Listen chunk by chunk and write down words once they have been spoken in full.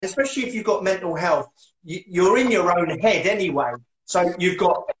especially if you've got mental health, you're in your own head anyway. So you've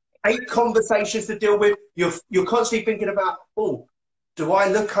got 8 conversations to deal with. You're constantly thinking about, oh, do I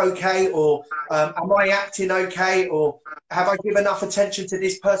look okay? Or am I acting okay? Or have I given enough attention to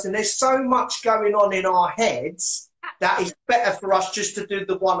this person? There's so much going on in our heads that it's better for us just to do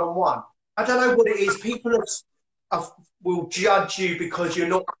the one-on-one. I don't know what it is. People will judge you because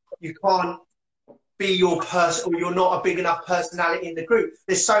you can't be your person, or you're not a big enough personality in the group.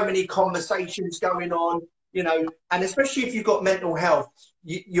 There's so many conversations going on, and especially if you've got mental health,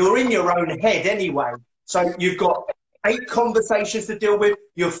 you're in your own head anyway. So you've got 8 conversations to deal with.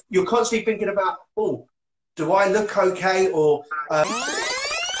 You're constantly thinking about, oh, do I look okay? Or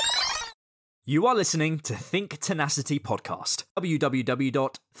You are listening to Think Tenacity Podcast.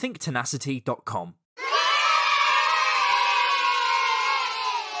 www.thinktenacity.com.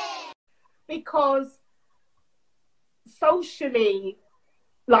 Because socially,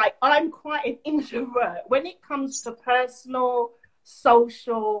 I'm quite an introvert. When it comes to personal,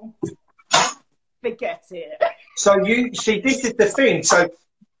 social, forget it. So you see, this is the thing. So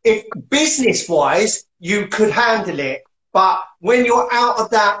if business-wise, you could handle it, but when you're out of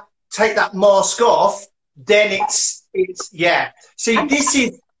that, take that mask off, then it's yeah. See, this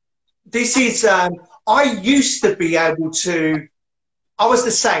is. I used to be able to. I was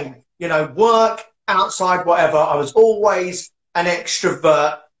the same. Work, outside, whatever. I was always an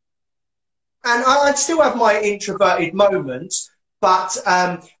extrovert. And I'd still have my introverted moments. But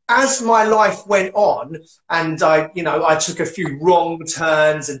as my life went on and I took a few wrong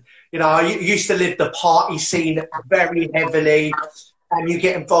turns and, I used to live the party scene very heavily, and you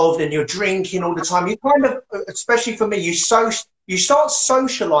get involved and you're drinking all the time. You kind of, especially for me, you start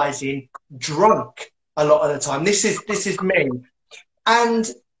socializing drunk a lot of the time. This is me. And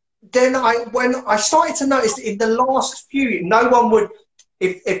then when I started to notice in the last few, no one would,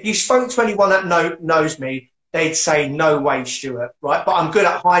 if you spoke to anyone that knows me, they'd say, no way, Stuart, right? But I'm good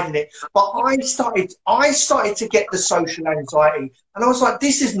at hiding it. But I started to get the social anxiety, and I was like,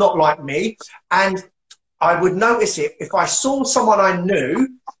 this is not like me. And I would notice it if I saw someone I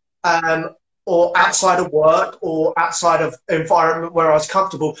knew, or outside of work or outside of environment where I was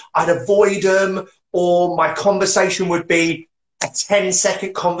comfortable, I'd avoid them, or my conversation would be a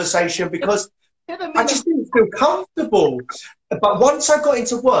 10-second conversation because I just didn't feel comfortable. But once I got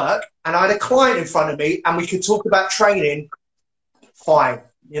into work and I had a client in front of me and we could talk about training, fine,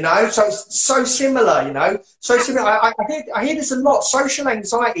 So it's so similar, So similar. I hear this a lot. Social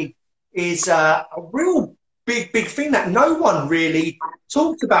anxiety is a real big thing that no one really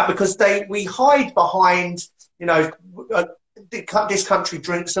talks about because we hide behind, this country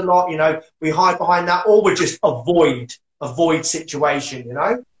drinks a lot, we hide behind that, or we just avoid situation,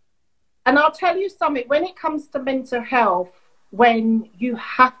 And I'll tell you something, when it comes to mental health, when you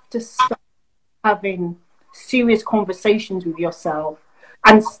have to start having serious conversations with yourself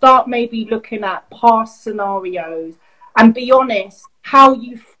and start maybe looking at past scenarios and be honest how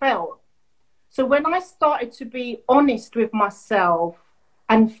you felt. So when I started to be honest with myself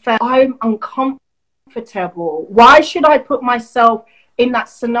and felt I'm uncomfortable, why should I put myself in that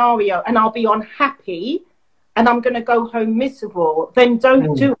scenario and I'll be unhappy and I'm going to go home miserable? Then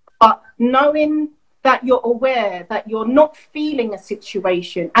don't do it. But knowing that you're aware that you're not feeling a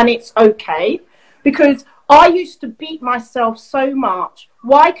situation and it's okay, because I used to beat myself so much.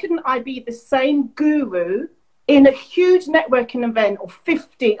 Why couldn't I be the same guru in a huge networking event of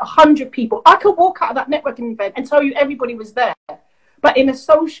 50, 100 people? I could walk out of that networking event and tell you everybody was there. But in a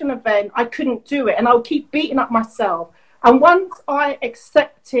social event, I couldn't do it. And I would keep beating up myself. And once I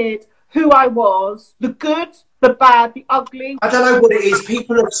accepted who I was, the good, the bad, the ugly. I don't know what it is.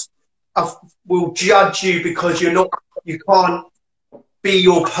 People will judge you because you can't be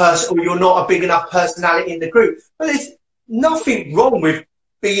your person, or you're not a big enough personality in the group. But there's nothing wrong with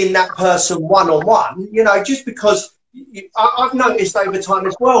being that person one-on-one, just because I've noticed over time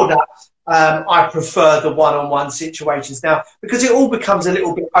as well that I prefer the one-on-one situations now, because it all becomes a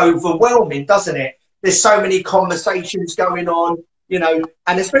little bit overwhelming, doesn't it? There's so many conversations going on, and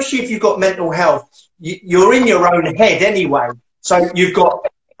especially if you've got mental health, you're in your own head anyway. So you've got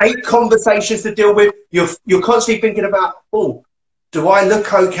 8 conversations to deal with. You're constantly thinking about, oh, do I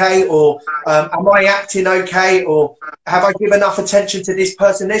look okay? Or am I acting okay? Or have I given enough attention to this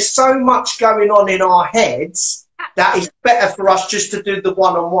person? There's so much going on in our heads that it's better for us just to do the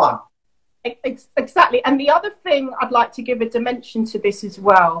one-on-one. Exactly. And the other thing I'd like to give a dimension to this as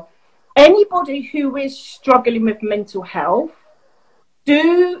well. Anybody who is struggling with mental health,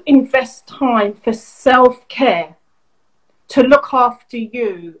 do invest time for self-care, to look after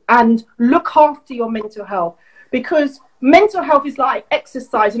you and look after your mental health. Because mental health is like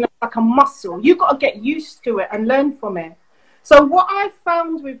exercise, like a muscle. You've got to get used to it and learn from it. So what I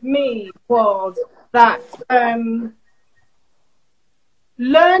found with me was that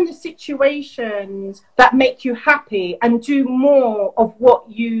learn the situations that make you happy and do more of what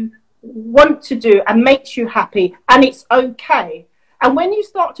you want to do and makes you happy, and it's okay. And when you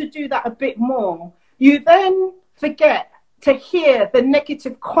start to do that a bit more, you then forget to hear the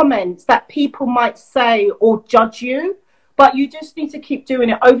negative comments that people might say or judge you, but you just need to keep doing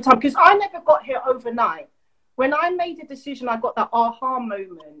it over time, because I never got here overnight. When I made a decision, I got that aha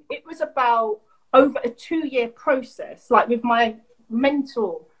moment. It was about over a 2-year process, like with my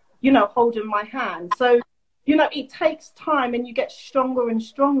mentor, holding my hand. So, it takes time and you get stronger and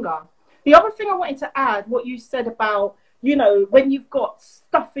stronger. The other thing I wanted to add, what you said about, when you've got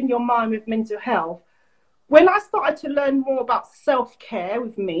stuff in your mind with mental health, when I started to learn more about self-care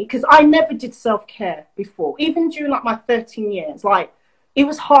with me, because I never did self-care before, even during like my 13 years, like it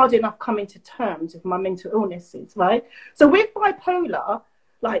was hard enough coming to terms with my mental illnesses, right? So with bipolar,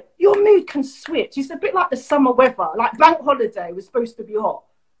 like your mood can switch. It's a bit like the summer weather. Like bank holiday was supposed to be hot,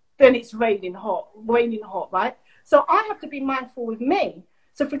 then it's raining hot, right? So I have to be mindful with me.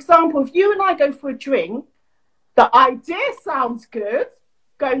 So for example, if you and I go for a drink, the idea sounds good,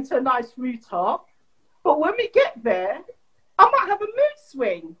 going to a nice rooftop, but when we get there, I might have a mood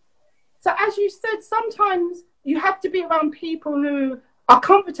swing. So as you said, sometimes you have to be around people who are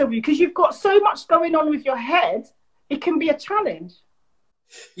comfortable with you, because you've got so much going on with your head, it can be a challenge.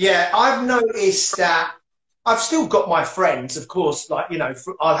 Yeah, I've noticed that I've still got my friends, of course, like,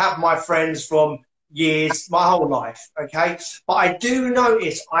 I'll have my friends from years, my whole life, okay? But I do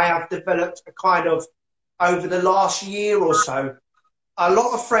notice I have developed a kind of, over the last year or so, a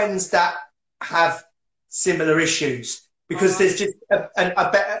lot of friends that have similar issues, because there's just a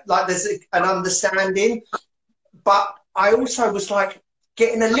better, like there's an understanding. But I also was like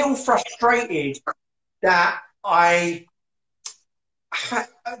getting a little frustrated that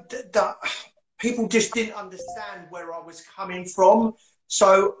that people just didn't understand where I was coming from.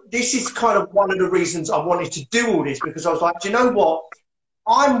 So this is kind of one of the reasons I wanted to do all this, because I was like, do you know what?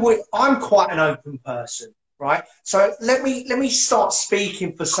 I'm quite an open person, right? So let me start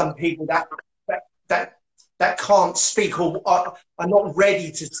speaking for some people that can't speak or are not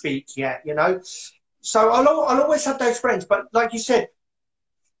ready to speak yet, So I'll always have those friends, but like you said,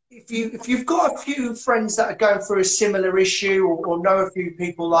 if you've got a few friends that are going through a similar issue, or know a few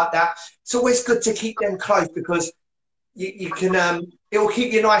people like that, it's always good to keep them close, because you can it will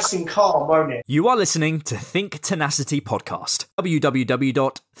keep you nice and calm, won't it? You are listening to Think Tenacity Podcast.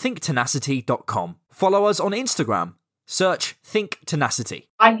 www.thinktenacity.com. Follow us on Instagram. Search Think Tenacity.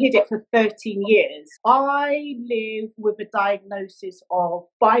 I hid it for 13 years. I live with a diagnosis of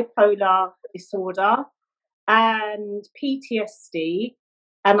bipolar disorder and PTSD,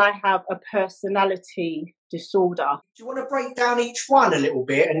 and I have a personality disorder. Do you want to break down each one a little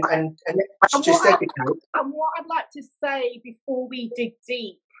bit and just educate? And what I'd like to say before we dig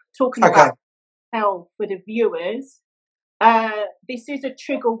deep, talking about health for the viewers, this is a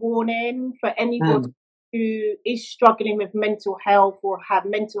trigger warning for anybody who is struggling with mental health or have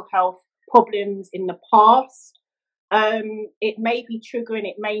mental health problems in the past. It may be triggering,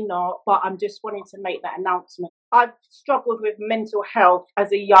 it may not, but I'm just wanting to make that announcement. I've struggled with mental health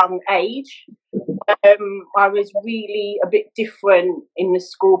as a young age. I was really a bit different in the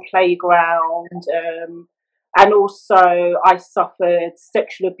school playground, and also I suffered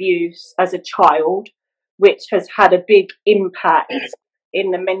sexual abuse as a child, which has had a big impact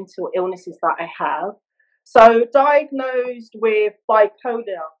in the mental illnesses that I have. So diagnosed with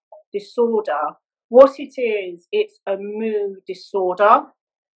bipolar disorder, what it is, it's a mood disorder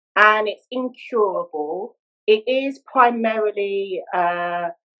and it's incurable. It is primarily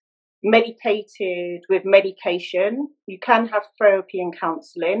medicated with medication. You can have therapy and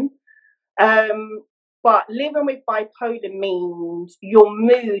counselling. But living with bipolar means your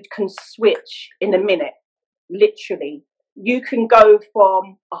mood can switch in a minute, literally. You can go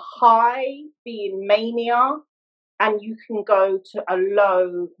from a high, being mania, and you can go to a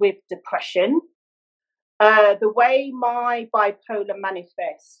low with depression. The way my bipolar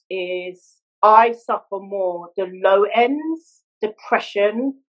manifests is I suffer more the low ends,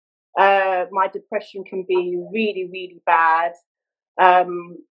 depression. My depression can be really, really bad.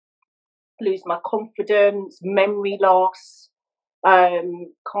 Lose my confidence, memory loss,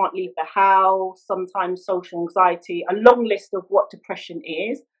 can't leave the house, sometimes social anxiety, a long list of what depression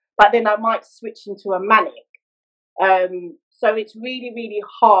is. But then I might switch into a manic. So it's really, really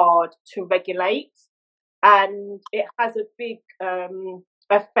hard to regulate. And it has a big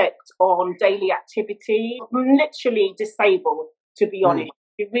effect on daily activity. I'm literally disabled, to be honest.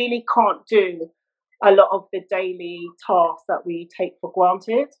 You really can't do a lot of the daily tasks that we take for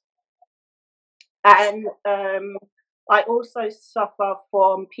granted. And I also suffer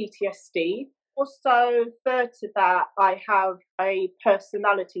from PTSD. Also, third to that, I have a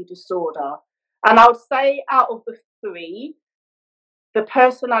personality disorder. And I would say out of the three, the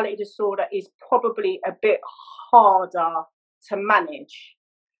personality disorder is probably a bit harder to manage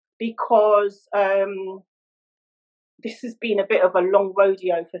because this has been a bit of a long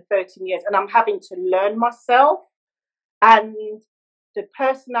rodeo for 13 years and I'm having to learn myself. And the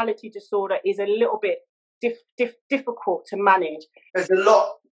personality disorder is a little bit difficult to manage. There's a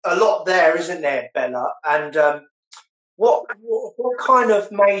lot there, isn't there, Bella? And what kind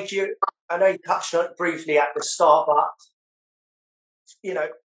of made you? I know you touched on it briefly at the start, but you know,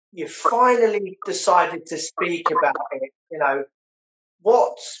 you finally decided to speak about it. You know,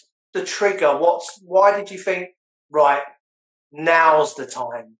 what's the trigger? Why did you think, right, now's the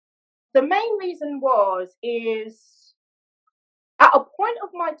time? The main reason is at a point of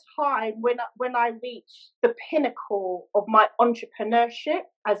my time when I reached the pinnacle of my entrepreneurship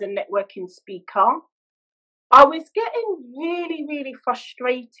as a networking speaker, I was getting really, really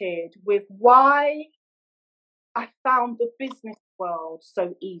frustrated with why I found the business world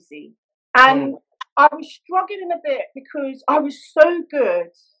so easy. And I was struggling a bit because I was so good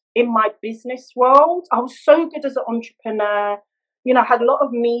in my business world. I was so good as an entrepreneur. You know, I had a lot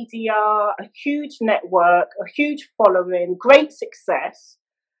of media, a huge network, a huge following, great success.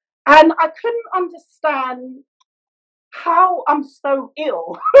 And I couldn't understand how I'm so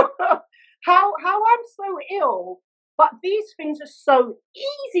ill, how I'm so ill, but these things are so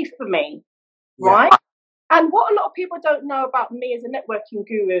easy for me, right? And what a lot of people don't know about me as a networking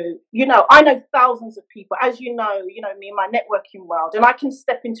guru, you know, I know thousands of people, as you know me in my networking world, and I can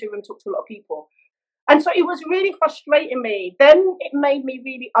step into a room and talk to a lot of people. And so it was really frustrating me. Then it made me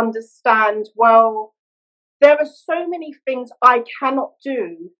really understand, well, there are so many things I cannot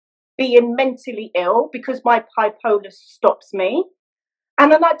do being mentally ill because my bipolar stops me.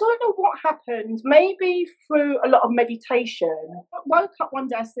 And then I don't know what happened, maybe through a lot of meditation. I woke up one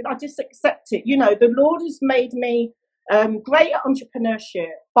day, I said, I just accept it. You know, the Lord has made me great at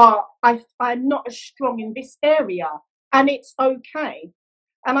entrepreneurship, but I'm not as strong in this area. And it's okay.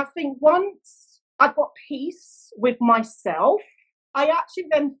 And I think once I got peace with myself, I actually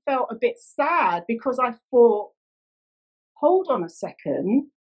then felt a bit sad because I thought, hold on a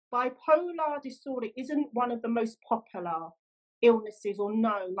second, bipolar disorder isn't one of the most popular illnesses or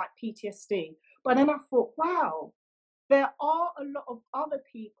known like PTSD. But then I thought, wow, there are a lot of other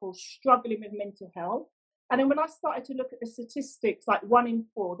people struggling with mental health. And then when I started to look at the statistics, like 1 in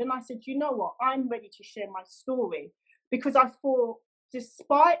 4, then I said, you know what, I'm ready to share my story because I thought,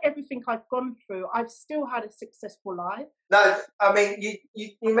 despite everything I've gone through, I've still had a successful life. No, I mean,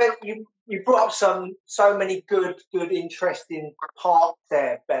 you brought up so many good, interesting parts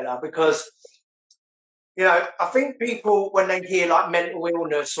there, Bella, because, you know, I think people, when they hear like mental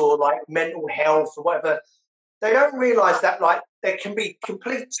illness or like mental health or whatever, they don't realise that like there can be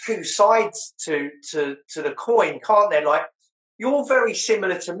complete two sides to the coin, can't there? Like, you're very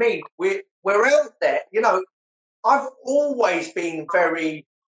similar to me. We're out there, you know. I've always been very.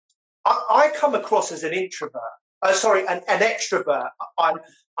 I come across as an introvert. An extrovert. I'm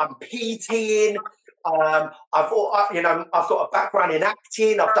PTing. I've got a background in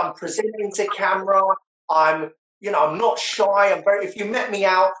acting. I've done presenting to camera. I'm not shy. If you met me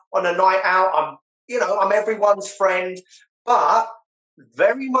out on a night out, I'm everyone's friend. But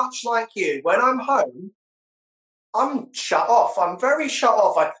very much like you, when I'm home, I'm shut off. I'm very shut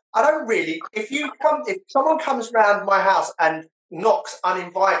off. I don't really. If someone comes round my house and knocks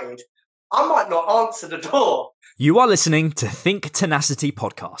uninvited, I might not answer the door. You are listening to Think Tenacity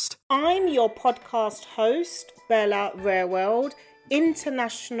podcast. I'm your podcast host, Bella Rareworld,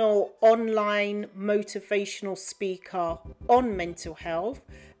 international online motivational speaker on mental health.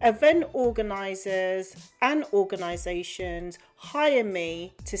 Event organisers and organisations hire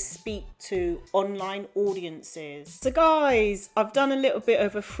me to speak to online audiences. So guys, I've done a little bit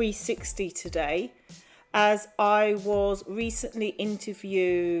of a 360 today, as I was recently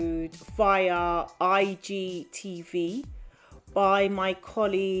interviewed via IGTV by my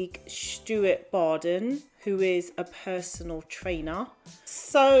colleague Stuart Barden, who is a personal trainer.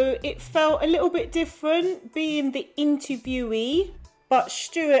 So it felt a little bit different being the interviewee, but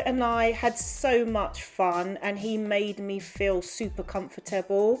Stuart and I had so much fun and he made me feel super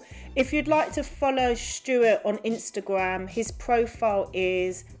comfortable. If you'd like to follow Stuart on Instagram, his profile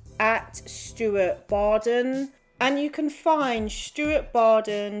is @Stuart Barden. And you can find Stuart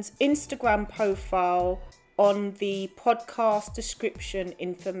Barden's Instagram profile on the podcast description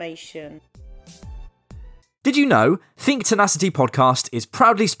information. Did you know Think Tenacity Podcast is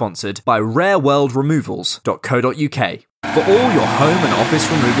proudly sponsored by rareworldremovals.co.uk for all your home and office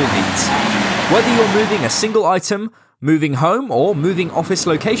removal needs. Whether you're moving a single item, moving home or moving office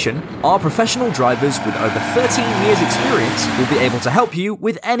location, our professional drivers with over 13 years experience will be able to help you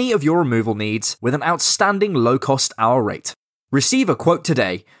with any of your removal needs with an outstanding low-cost hour rate. Receive a quote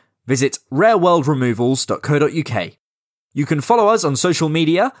today. Visit rareworldremovals.co.uk. You can follow us on social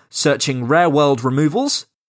media, searching Rare World Removals,